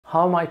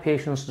how my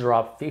patients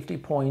drop 50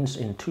 points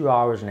in 2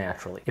 hours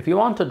naturally. If you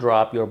want to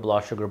drop your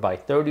blood sugar by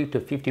 30 to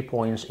 50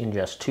 points in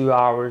just 2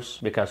 hours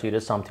because you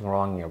did something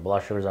wrong and your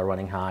blood sugars are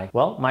running high,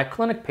 well, my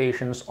clinic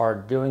patients are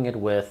doing it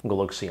with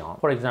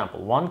Gluxion. For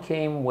example, one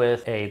came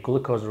with a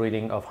glucose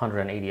reading of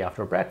 180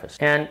 after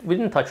breakfast, and we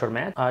didn't touch her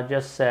mat. I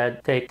just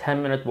said take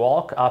 10-minute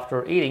walk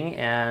after eating,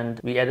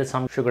 and we added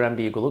some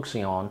SugarMD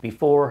Gluxion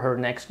before her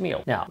next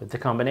meal. Now, with the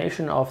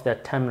combination of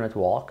that 10-minute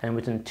walk and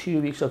within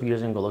 2 weeks of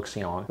using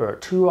Gluxion, her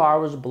 2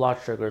 hours blood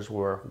sugars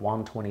were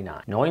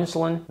 129. No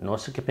insulin, no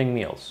skipping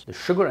meals. The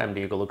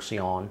SugarMD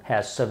Gluxion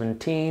has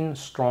 17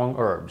 strong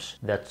herbs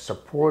that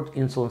support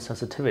insulin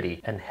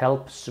sensitivity and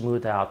help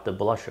smooth out the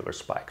blood sugar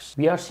spikes.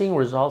 We are seeing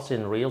results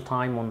in real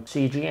time on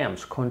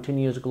CGMs,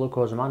 continuous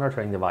glucose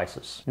monitoring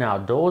devices. Now,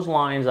 those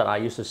lines that I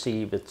used to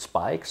see with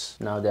spikes,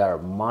 now they are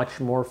much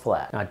more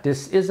flat. Now,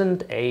 this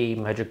isn't a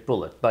magic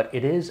bullet, but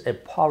it is a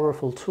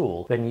powerful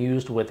tool when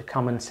used with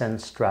common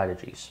sense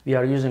strategies. We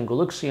are using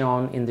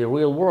Gluxion in the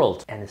real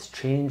world, and it's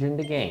changing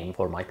the game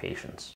for my patients.